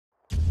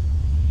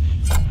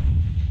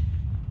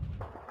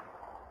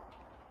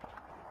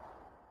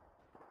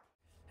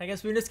Hey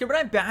guys, but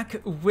I'm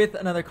back with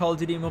another Call of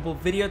Duty Mobile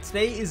video.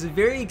 Today is a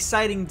very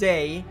exciting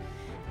day.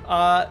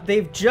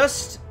 They've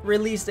just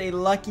released a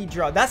lucky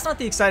draw. That's not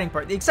the exciting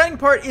part. The exciting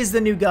part is the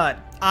new gun.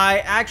 I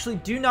actually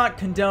do not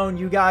condone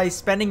you guys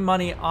spending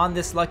money on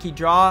this lucky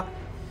draw,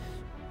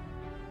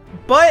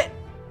 but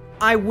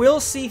I will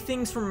see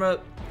things from a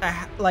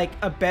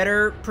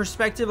better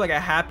perspective, like a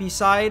happy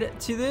side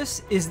to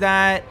this, is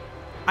that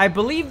I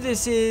believe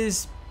this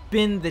has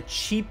been the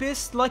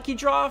cheapest lucky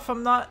draw, if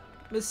I'm not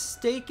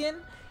mistaken.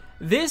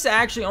 This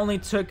actually only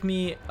took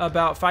me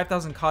about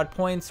 5,000 COD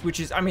points,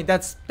 which is, I mean,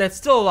 that's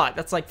still a lot.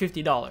 That's like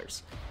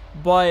 $50.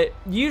 But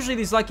usually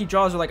these lucky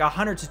draws are like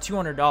 $100 to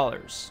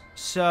 $200.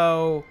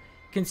 So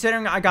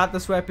considering I got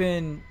this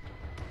weapon,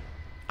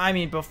 I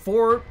mean,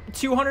 before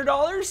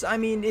 $200, I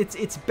mean,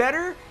 it's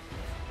better.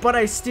 But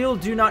I still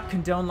do not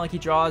condone lucky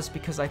draws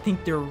because I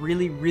think they're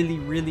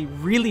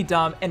really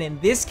dumb. And in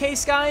this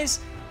case, guys,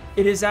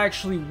 it is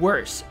actually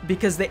worse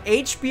because the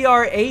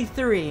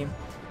HBRa3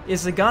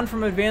 is a gun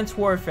from Advanced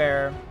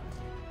Warfare,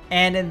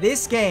 and in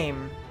this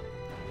game,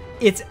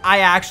 I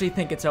actually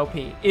think it's OP.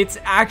 It's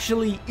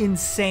actually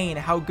insane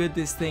how good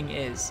this thing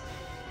is.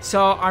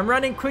 So I'm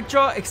running Quick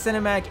Draw, Extended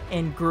Mag,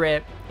 and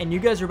Grip, and you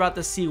guys are about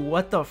to see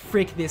what the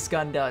frick this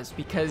gun does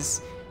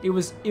because it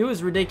was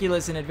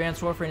ridiculous in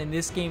Advanced Warfare, and in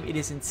this game, it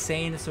is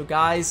insane. So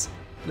guys,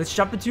 let's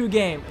jump into a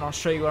game, and I'll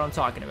show you what I'm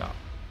talking about.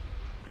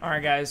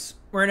 Alright guys,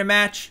 we're in a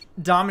match,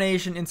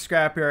 domination in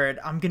Scrapyard.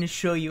 I'm going to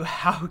show you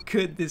how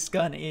good this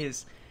gun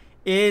is.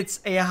 It's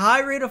a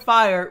high rate of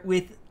fire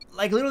with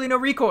like literally no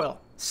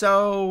recoil.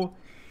 So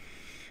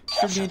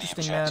should be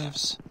interesting, man.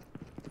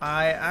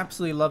 I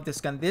absolutely love this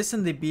gun. This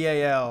and the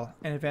BAL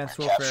in Advanced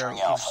Warfare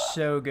is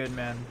so good,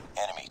 man.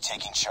 Enemy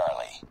taking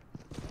Charlie.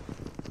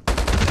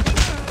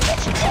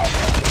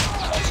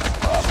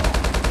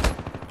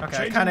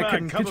 Okay, I kind of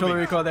couldn't control the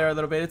recoil there a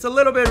little bit. It's a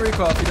little bit of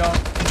recoil if you don't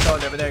control it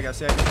there, but there you go.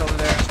 See, I controlled it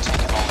there.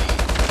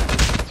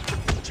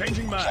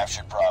 Changing mag.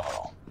 Captured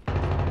Bravo.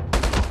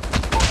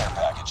 Care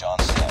package on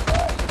standby.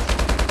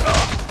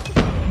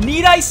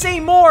 Need I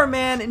say more,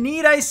 man?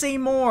 Need I say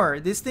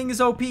more? This thing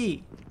is OP.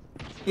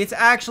 It's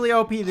actually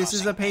OP. This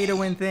is a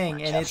pay-to-win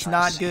thing, and it's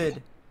not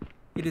good.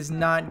 It is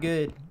not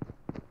good.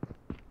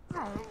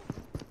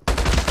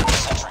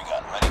 Sentry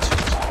gun ready to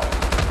deploy.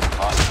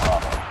 Lost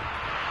Bravo.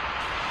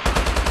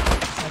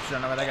 Actually, I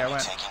don't know where that guy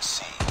went. Taking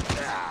C.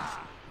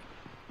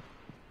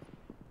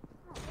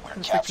 Where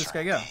did this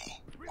guy go? B.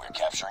 We're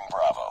capturing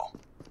Bravo.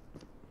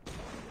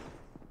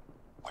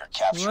 We're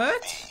capturing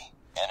What? B.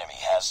 Enemy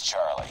has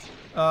Charlie.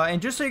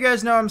 And just so you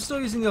guys know, I'm still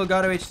using the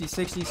Elgato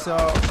HD60, so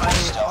my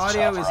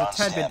audio is a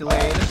tad bit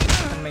delayed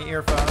in my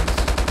earphones.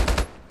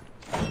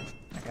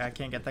 Okay, I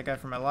can't get that guy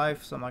for my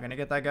life, so I'm not gonna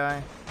get that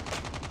guy.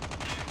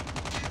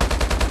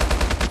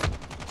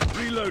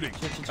 Reloading.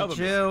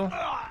 Chill.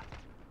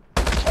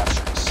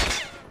 Capturing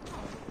C.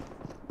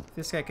 If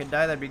this guy could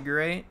die, that'd be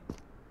great.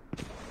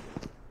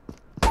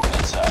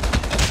 Heads up.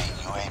 Enemy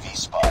UAV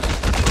spotted.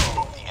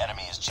 The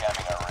enemy is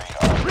jamming our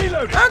radar.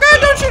 Reloading. Oh god,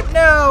 don't shoot!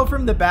 No,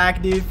 from the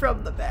back, dude,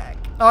 from the back.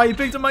 Oh, he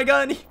picked up my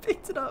gun. He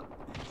picked it up.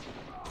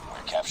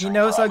 He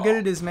knows how good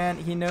it is, man.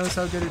 He knows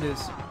how good it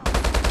is.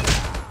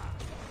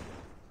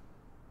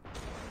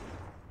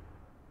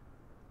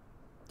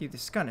 Dude,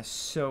 this gun is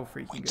so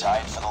freaking good.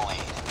 Tied for the lead.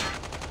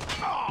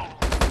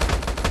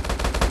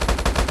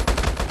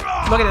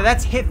 Look at that.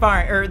 That's hip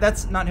firing, or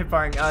that's not hip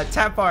firing.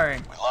 Tap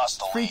firing. We lost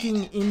the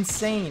Freaking lead.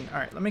 insane. All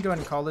right, let me go ahead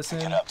and call this in,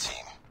 Get up,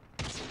 team.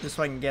 just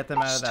so I can get them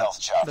out of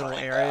that little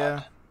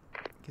area,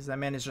 because that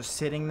man is just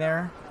sitting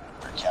there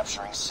We're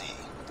capturing C.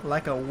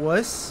 like a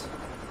wuss.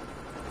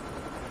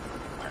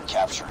 We're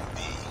capturing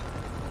B.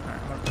 All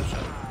right, I'm gonna push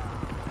up.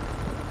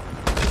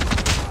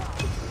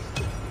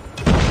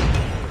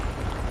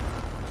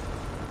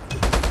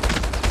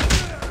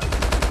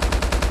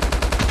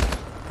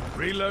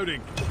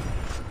 Reloading.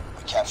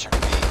 We captured B.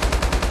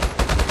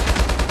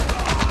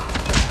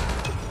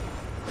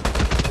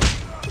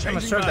 I'm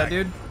gonna start that,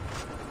 dude.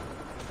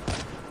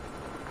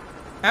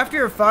 After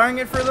you're firing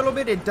it for a little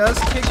bit, it does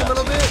kick a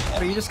little bit,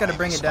 but you just gotta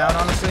bring it down,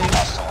 honestly.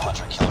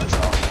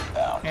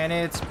 And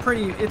it's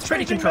pretty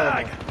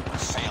controllable. We're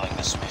failing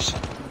this mission.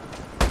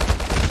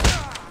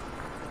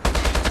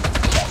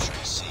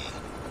 Capturing C.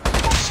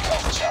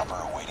 Stealth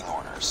chopper awaiting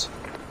orders.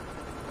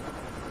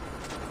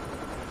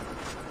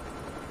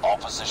 All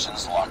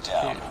positions locked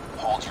down.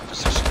 Hold your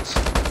positions.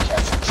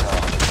 Capture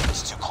Charlie.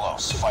 It's too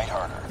close. Fight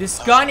harder. This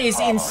gun is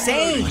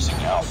insane.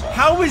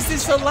 How is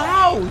this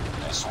allowed?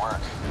 Nice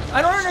work.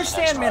 I don't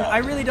understand, man. I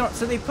really don't.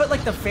 So they put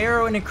like the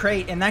Pharaoh in a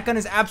crate, and that gun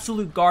is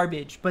absolute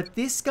garbage. But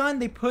this gun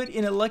they put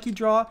in a lucky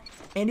draw,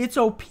 and it's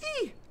OP.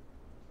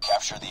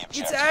 Capture the objectives.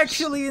 It's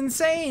actually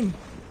insane.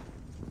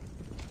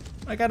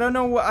 Like I don't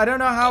know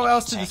how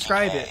else to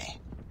describe it.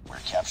 We're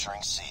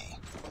capturing C.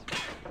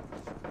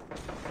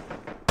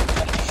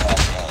 Enemy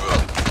has A.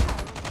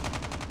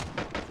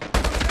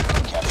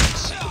 Capturing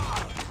C.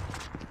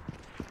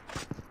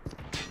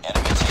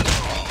 Enemy taking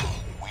B.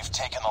 We've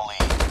taken the lead.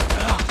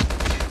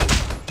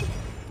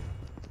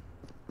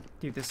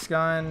 Dude, this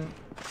gun.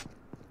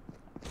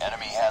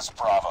 Enemy has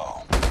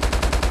Bravo.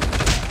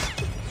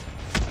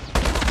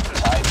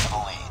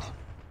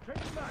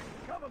 We're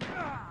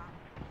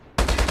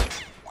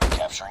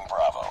capturing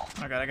Bravo. Oh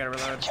god, I gotta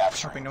reload.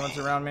 Capturing Hoping no one's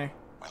B. around me.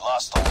 We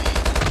lost the lead.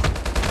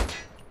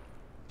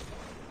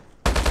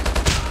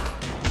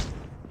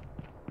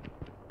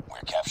 We're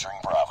capturing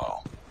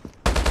Bravo.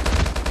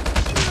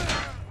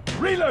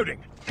 Reloading!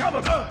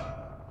 Cover me!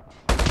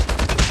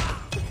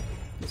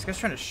 This guy's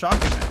trying to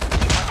shock him.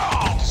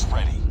 Is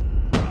ready.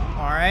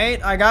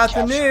 Alright, I got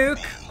the Capturing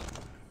nuke.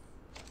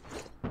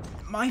 B.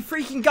 My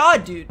freaking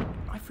god, dude.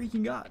 My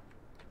freaking god.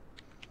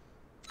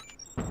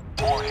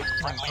 Warning,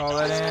 friendly Call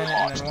that in,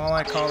 and then while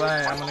I call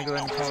that, I'm gonna go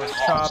ahead and call this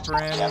chopper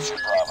in. Captured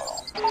Bravo.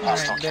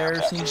 Hostile Alright, there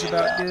care seems package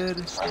about inbound.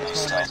 good. Friendly Call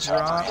my stealth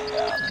drop. chopper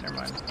inbound. Oh, never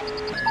mind.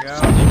 There you go.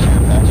 Friendly care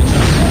package inbound.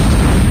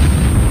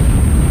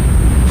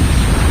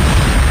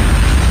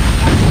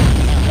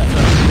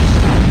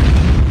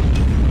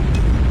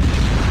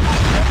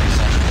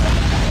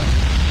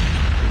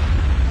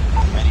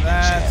 Ready to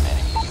jam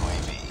enemy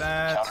UAV.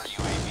 Counter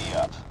UAV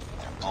up.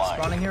 They're blind.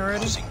 Spawning here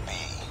already? Losing B.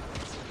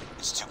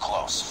 It's too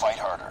close. Fight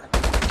harder.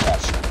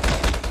 Capture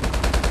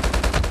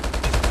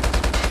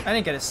A. I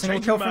didn't get a single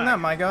kill from that,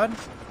 my god.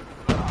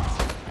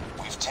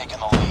 We've taken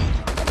the lead.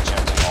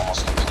 Objective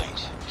almost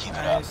complete. Keep it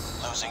up.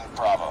 Nice. Losing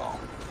Bravo.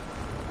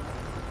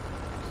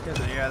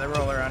 Yeah, they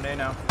roll around A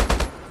now.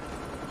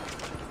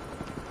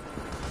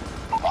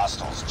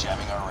 Hostiles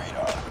jamming our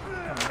radar.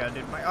 Oh my god,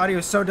 dude, my audio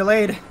is so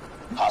delayed.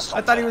 Hostile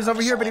I thought he was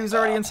over here, but he was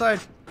already inside.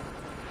 Care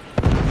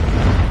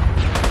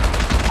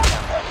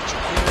package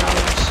inbound.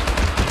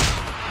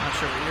 Not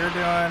sure what you're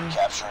doing.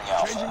 Capturing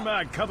Changing Alpha.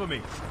 mag, cover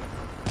me.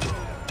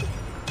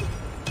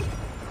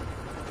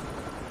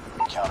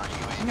 Counter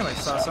UAV. I think I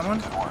saw is up. someone.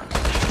 Good work.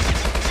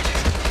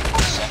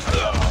 Sentry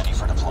gun ready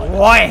for deployment.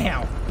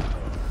 Wow!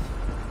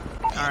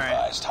 Be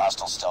advised,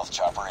 hostile stealth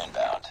chopper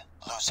inbound.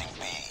 Losing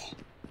B.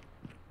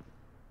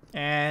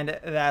 And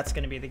that's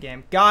gonna be the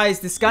game. Guys,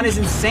 this gun is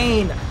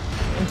insane!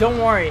 And don't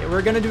worry,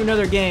 we're gonna do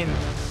another game.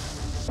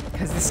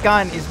 Because this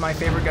gun is my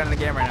favorite gun in the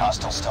game right now.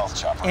 Hostile stealth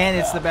chopper And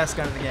it's the inbound. best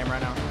gun in the game right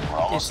now. We're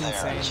almost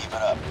It's there. insane. Keep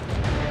it up.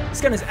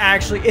 This gun is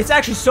it's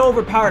actually so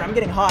overpowered. I'm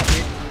getting hot,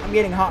 dude. I'm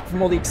getting hot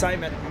from all the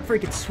excitement. I'm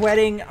freaking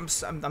sweating. I'm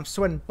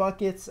sweating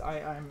buckets.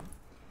 I'm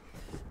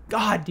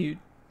God, dude.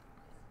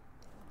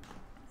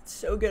 It's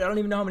so good. I don't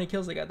even know how many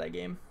kills I got that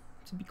game,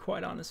 to be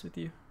quite honest with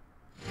you.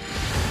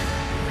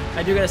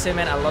 I do gotta say,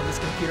 man, I love this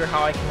computer,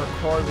 how I can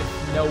record with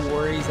no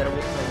worries that it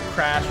will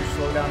crash or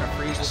slow down or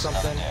freeze or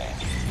something.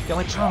 The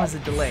only problem is the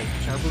delay.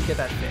 So we'll get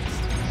that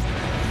fixed.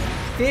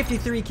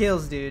 53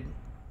 kills, dude.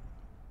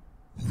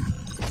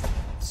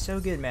 So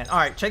good, man.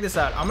 Alright, check this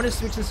out. I'm gonna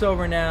switch this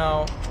over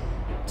now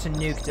to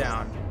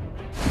Nuketown.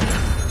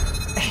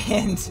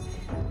 And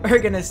we're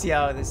gonna see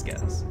how this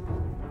goes.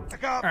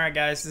 Alright,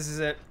 guys, this is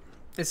it.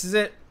 This is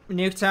it.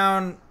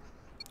 Nuketown.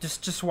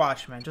 Just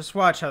watch, man. Just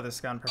watch how this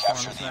gun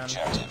performs, Capture the man.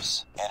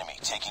 objectives. Enemy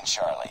taking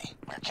Charlie.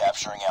 We're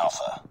capturing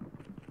Alpha.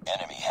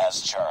 Enemy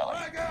has Charlie.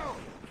 I'm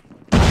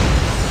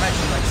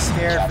actually like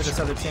scared for this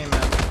other team,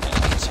 man.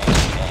 Enemy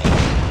taking A.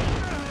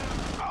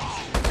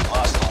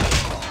 Lost the lead.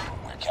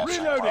 We're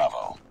capturing Reloading.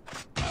 Bravo.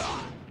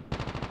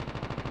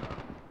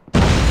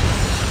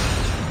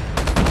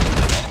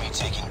 Enemy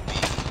taking B.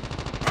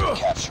 We're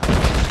capturing B.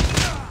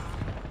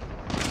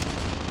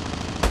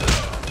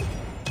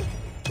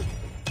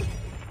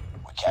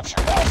 We captured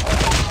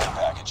Alpha. Care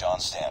package on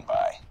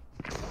standby.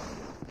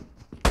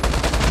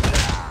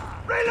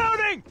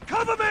 Reloading!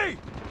 Cover me!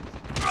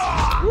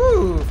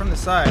 Woo! From the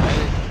side.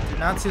 I did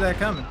not see that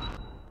coming.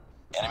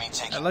 Enemy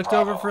taking I looked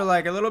Bravo. over for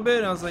like a little bit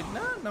and I was like,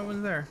 nah, no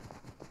one's there.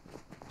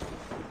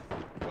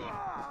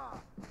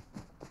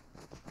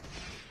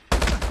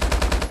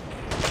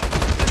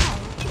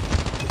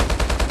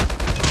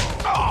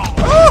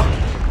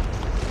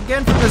 Oh!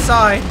 Again from the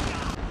side.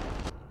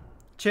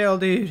 Chill,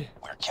 dude.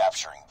 We're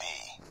capturing B.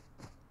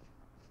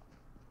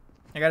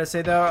 I gotta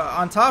say though,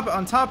 on top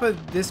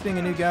of this being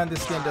a new gun,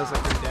 this skin does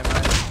look pretty damn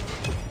nice.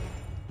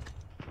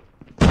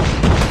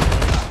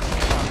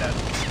 I'm dead.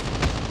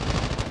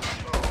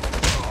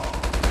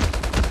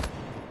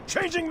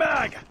 Changing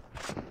mag!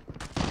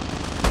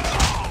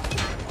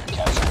 We're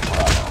capturing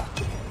Bravo.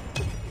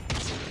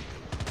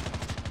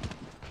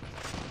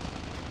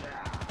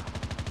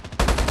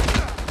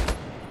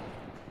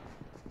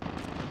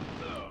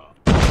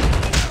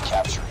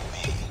 Capturing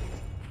B.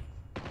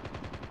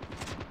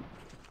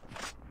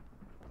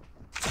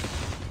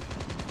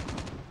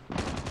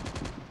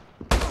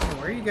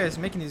 Where are you guys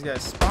making these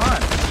guys spawn?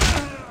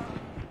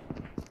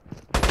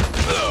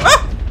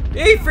 Ah!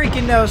 He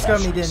freaking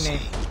no-scoped me, didn't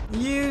he?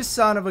 You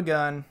son of a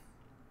gun.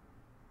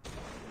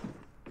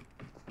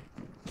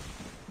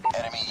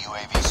 Enemy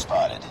UAV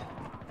spotted.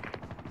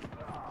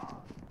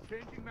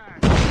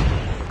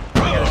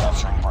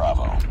 Capturing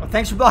Bravo. Well,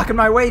 thanks for blocking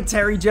my way,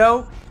 Terry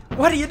Joe.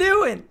 What are you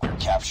doing? We're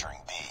capturing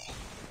B.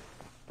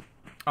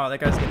 Oh, that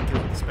guy's getting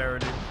killed with the Sparrow,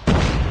 dude.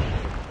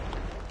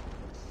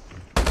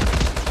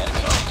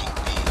 Enemy taking B.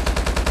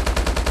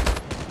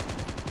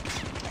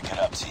 Pick it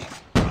up, team.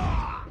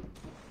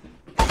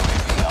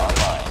 UAV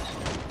online.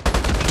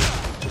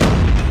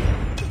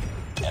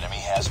 Enemy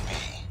has B.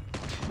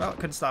 Well,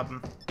 couldn't stop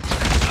him.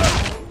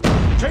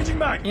 Changing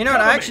mag. You know what?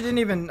 Cover I me. actually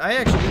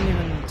didn't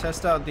even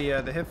test out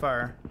the hip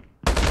fire.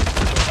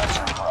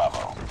 Capturing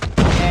Bravo.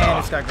 And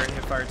it's got great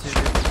hip fire too,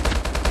 dude.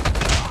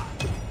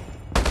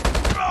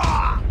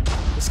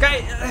 This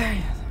guy,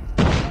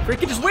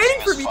 freaking just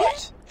waiting for me, dude.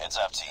 Fight. Heads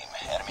up, team.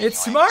 Enemy It's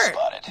UAV smart,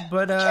 spotted.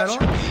 but I Capture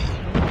don't. B.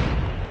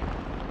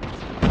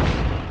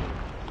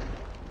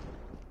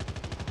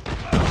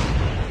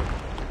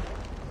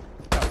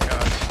 Oh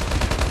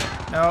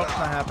god. No,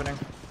 not happening.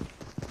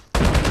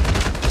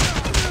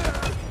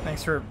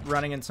 Thanks for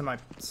running into my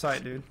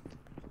sight, dude.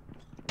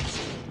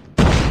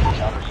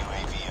 Counter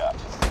UAV up.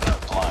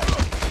 Blind.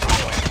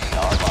 UAV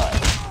online.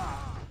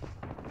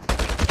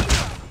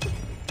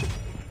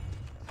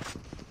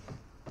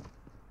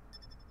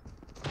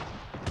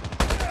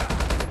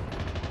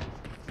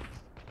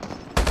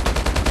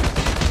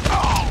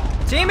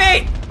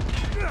 Teammate!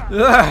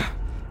 Ugh.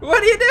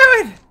 What are you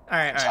doing?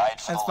 Alright,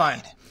 Tied for that's the fine.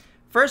 lead.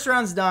 First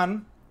round's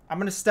done. I'm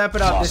gonna step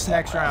it up Lost this that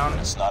next round.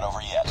 It's not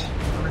over yet.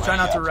 I'm gonna try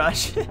not to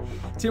rush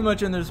too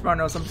much in the spawn,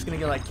 or else I'm just gonna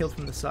get like killed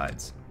from the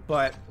sides.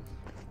 But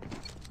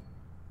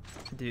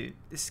dude,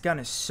 this gun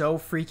is so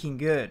freaking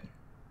good.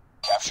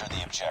 Capture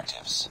the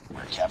objectives.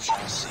 We're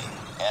capturing C.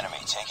 Enemy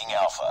taking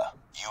Alpha.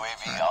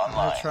 UAV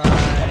online. try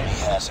Enemy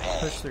has A.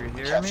 push through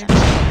here, Captured maybe?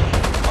 C.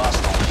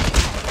 Lost the lead.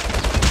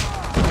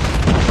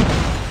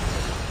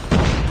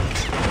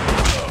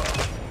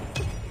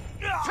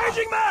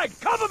 Changing mag.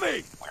 Cover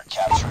me. We're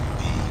capturing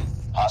B.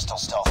 Hostile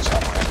stealth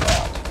chopper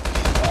inbound. Be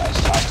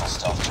advised, hostile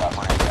stealth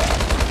chopper inbound.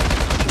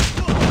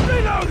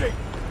 Reloading.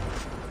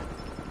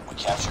 We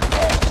captured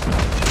Bravo.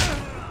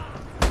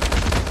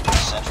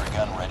 Sentry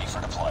gun ready for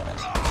deployment.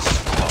 This is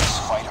close.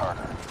 Fight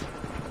harder.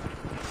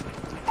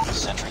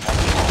 Sentry gun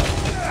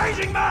deployed.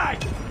 Changing mag.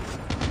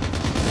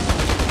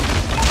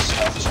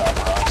 Stealth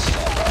chopper on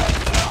standby.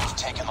 We've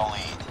taken the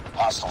lead.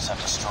 Hostiles have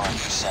destroyed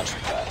your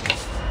sentry gun.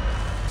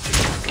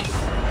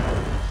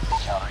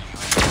 Counter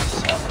UAV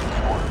is up.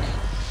 Good work.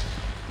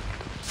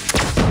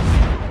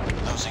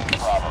 Losing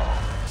Bravo.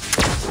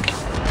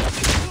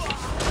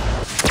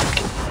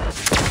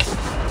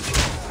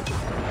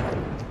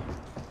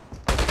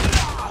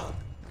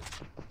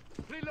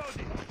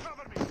 Reloading.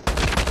 Cover me.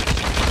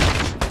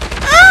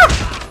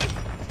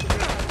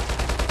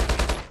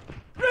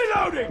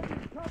 Reloading.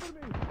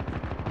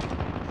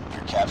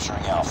 You're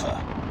capturing Alpha.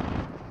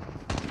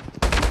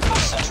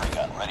 Sentry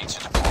gun ready to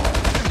deploy.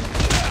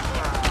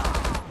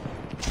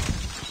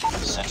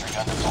 Sentry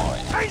gun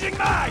deployed. Changing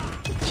mag.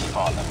 Keep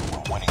on them.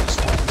 We're winning this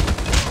one.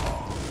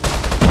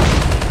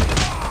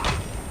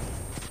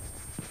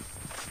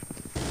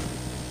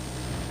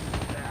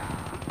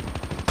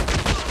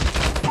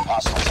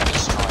 Hostiles have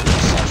destroyed the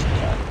sentry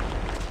gun.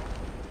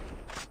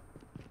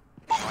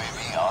 UAV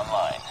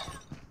online.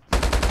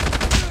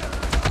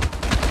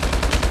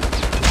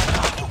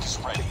 Nuke is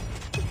ready.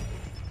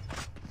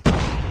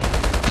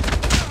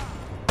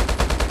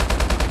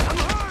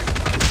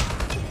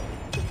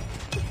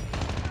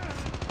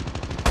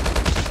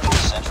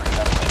 Sentry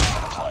gun ready for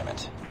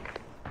deployment.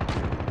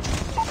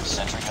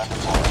 Sentry gun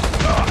deployed.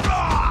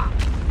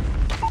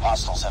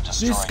 Hostiles have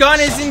destroyed This gun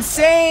the is sentry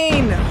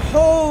insane!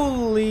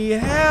 Holy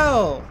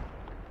hell!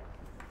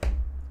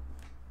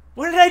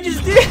 What did I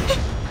just do?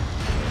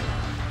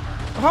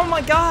 Oh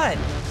my god!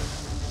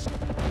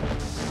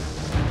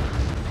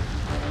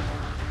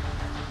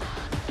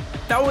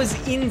 That was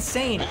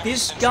insane.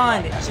 This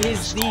gun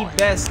is the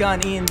best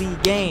gun in the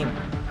game.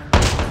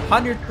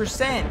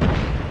 100%.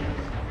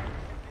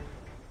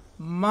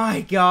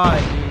 My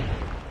god, dude.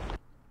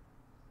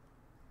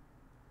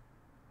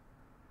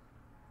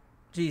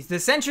 Jeez, the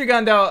sentry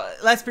gun though,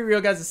 let's be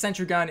real guys, the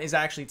sentry gun is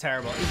actually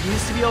terrible. It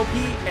used to be OP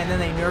and then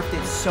they nerfed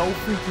it so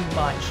freaking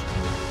much.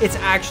 It's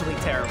actually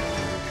terrible.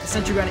 The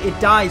sentry gun, it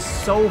dies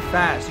so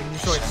fast. You can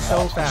destroy it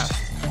so fast.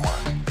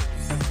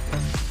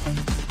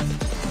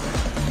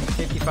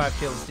 55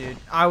 kills, dude.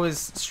 I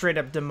was straight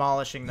up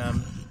demolishing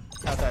them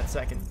at that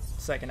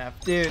second half.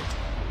 Dude.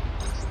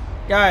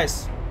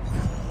 Guys,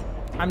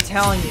 I'm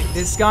telling you,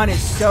 this gun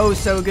is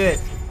so good.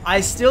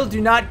 I still do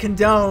not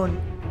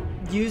condone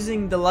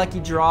using the lucky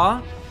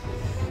draw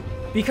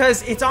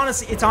because it's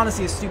honestly a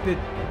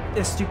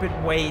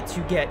stupid way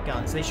to get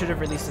guns. They should have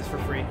released this for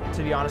free,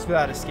 to be honest,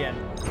 without a skin.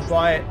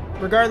 But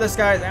regardless,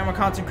 guys, I'm a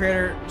content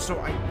creator, so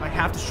I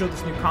have to show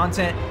this new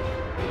content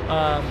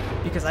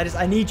because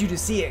I need you to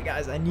see it,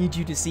 guys. I need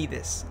you to see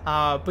this.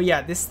 But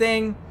yeah, this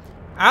thing,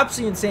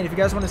 absolutely insane. If you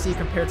guys want to see it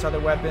compared to other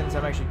weapons,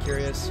 I'm actually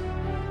curious.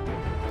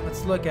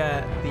 Let's look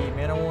at the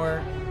Man of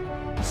War.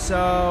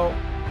 So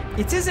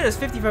it says it has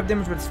 55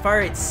 damage, but its fire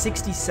rate is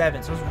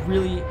 67, so it's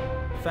really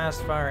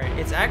fast firing.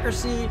 Its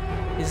accuracy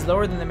is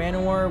lower than the Man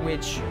of War,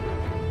 which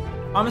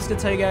I'm just gonna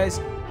tell you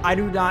guys, I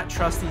do not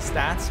trust these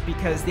stats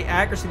because the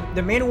accuracy,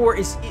 the Man of War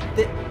is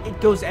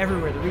it goes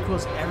everywhere. The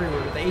recoil's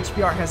everywhere. The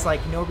HBR has like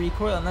no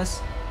recoil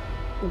unless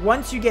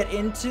once you get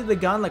into the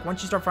gun, like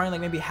once you start firing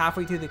like maybe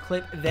halfway through the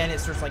clip, then it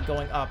starts like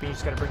going up and you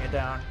just gotta bring it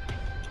down.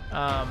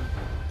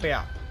 But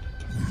yeah,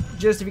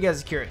 just if you guys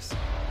are curious,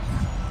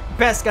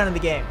 best gun in the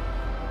game.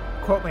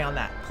 Quote me on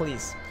that,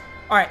 please.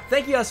 Alright,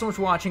 thank you guys so much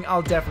for watching.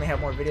 I'll definitely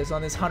have more videos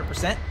on this,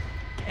 100%.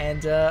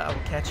 And I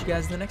will catch you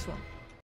guys in the next one.